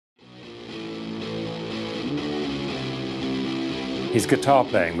His guitar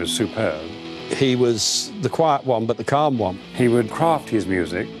playing was superb. He was the quiet one, but the calm one. He would craft his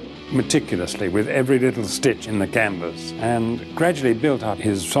music meticulously with every little stitch in the canvas and gradually built up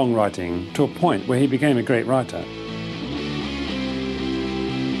his songwriting to a point where he became a great writer.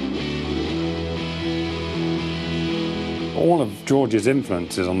 All of George's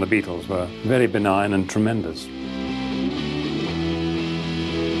influences on the Beatles were very benign and tremendous.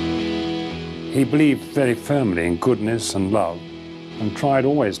 He believed very firmly in goodness and love and tried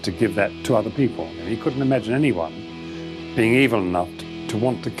always to give that to other people. He couldn't imagine anyone being evil enough to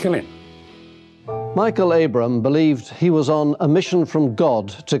want to kill him. Michael Abram believed he was on a mission from God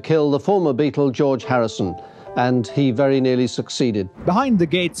to kill the former Beatle George Harrison, and he very nearly succeeded. Behind the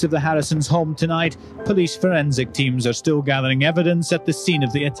gates of the Harrisons' home tonight, police forensic teams are still gathering evidence at the scene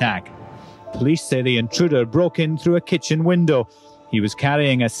of the attack. Police say the intruder broke in through a kitchen window. He was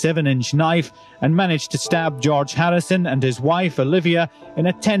carrying a 7-inch knife and managed to stab George Harrison and his wife Olivia in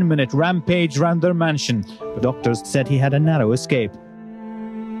a 10-minute rampage round their mansion. But doctors said he had a narrow escape.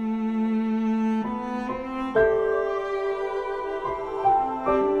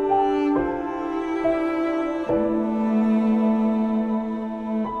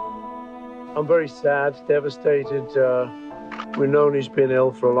 I'm very sad, devastated. We've known he's been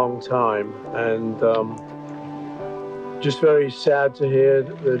ill for a long time, and just very sad to hear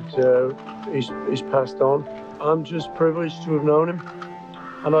that he's passed on. I'm just privileged to have known him,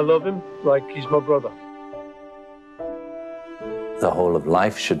 and I love him like he's my brother. The whole of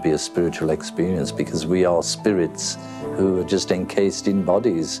life should be a spiritual experience because we are spirits who are just encased in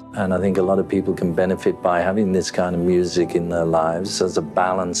bodies. And I think a lot of people can benefit by having this kind of music in their lives as a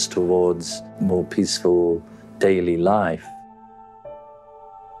balance towards more peaceful daily life.